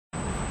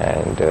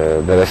and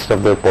the rest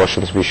of the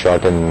portions we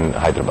shot in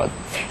Hyderabad.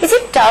 Is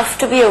it tough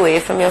to be away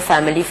from your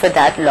family for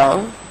that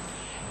long?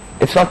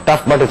 It's not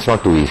tough, but it's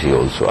not too easy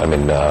also. I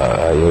mean,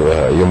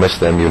 you miss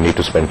them, you need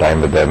to spend time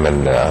with them,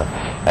 and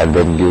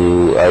then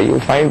you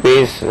find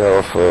ways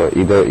of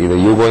either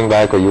you going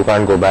back or you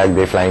can't go back.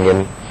 They're flying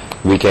in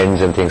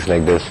weekends and things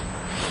like this.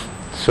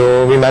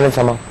 So we manage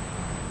somehow.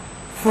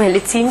 Well,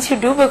 it seems you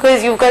do,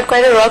 because you've got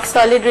quite a rock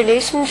solid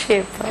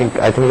relationship. I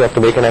think you have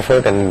to make an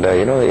effort, and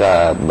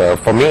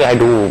for me, I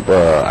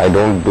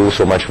don't do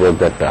so much work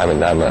that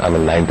I'm a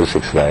 9 to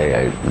 6 guy.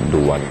 I do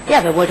one.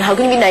 Yeah, but how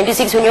can you be 9 to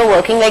 6 when you're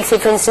working, like, say,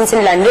 for instance,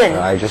 in London?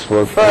 I just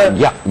work.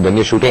 Yeah, when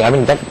you're shooting, I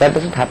mean that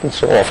doesn't happen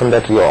so often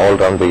that you're all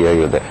around the year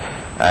you're there,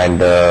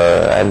 and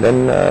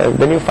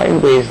then you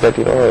find ways that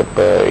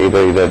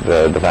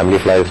either the family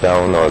flies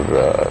down or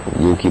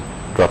you keep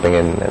dropping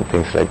in and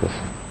things like this.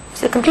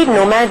 It's a complete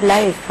nomad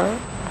life, huh?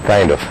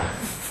 Kind of.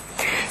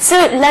 So,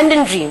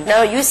 London Dream.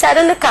 Now, you sat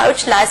on the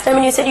couch last time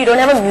and you said you don't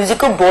have a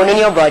musical bone in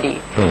your body.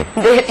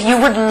 That you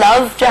would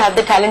love to have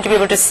the talent to be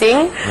able to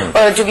sing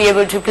or to be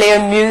able to play a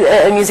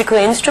musical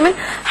instrument.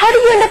 How do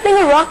you end up being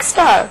a rock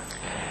star?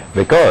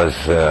 Because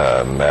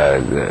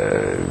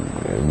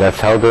that's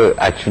how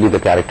actually the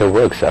character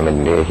works. I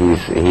mean,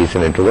 he's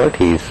an introvert.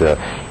 He's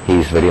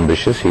very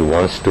ambitious. He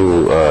wants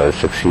to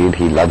succeed.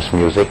 He loves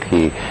music.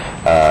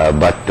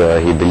 But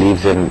he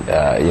believes in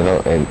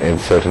in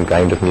certain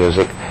kind of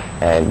music.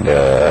 And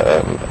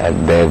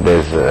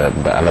there's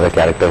another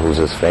character who's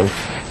his friend.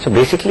 So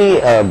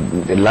basically,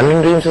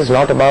 London Dreams is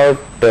not about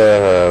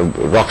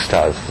rock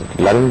stars.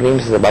 London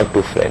Dreams is about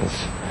two friends,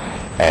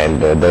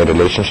 and their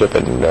relationship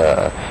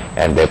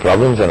and their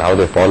problems and how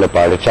they fall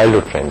apart,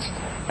 childhood friends,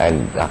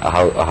 and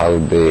how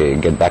they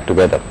get back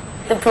together.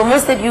 The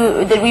promos that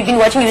we've been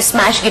watching, you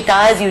smash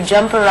guitars, you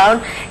jump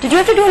around. Did you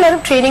have to do a lot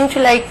of training to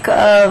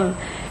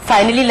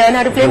finally learn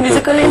how to play a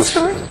musical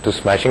instrument? To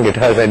smashing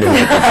guitars, I didn't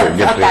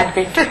get trained. That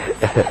bit.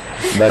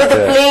 but the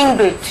playing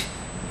bit.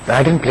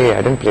 I didn't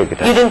play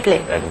guitar. You didn't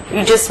play?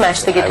 You just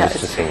smashed the guitars. I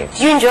was just singing.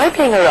 Do you enjoy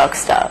playing a rock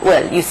star?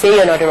 Well, you say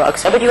you're not a rock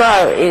star, but you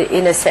are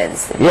in a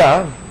sense.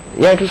 Yeah,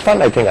 it was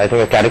fun. I think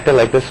a character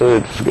like this, so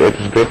it's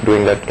great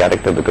doing that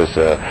character, because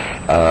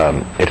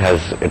it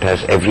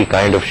has every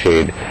kind of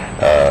shade.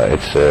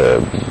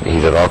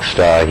 He's a rock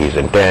star. He's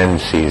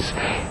intense. He's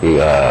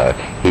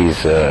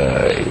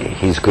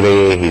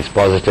grey. He's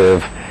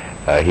positive.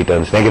 He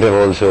turns negative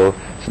also.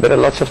 So there are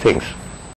lots of things.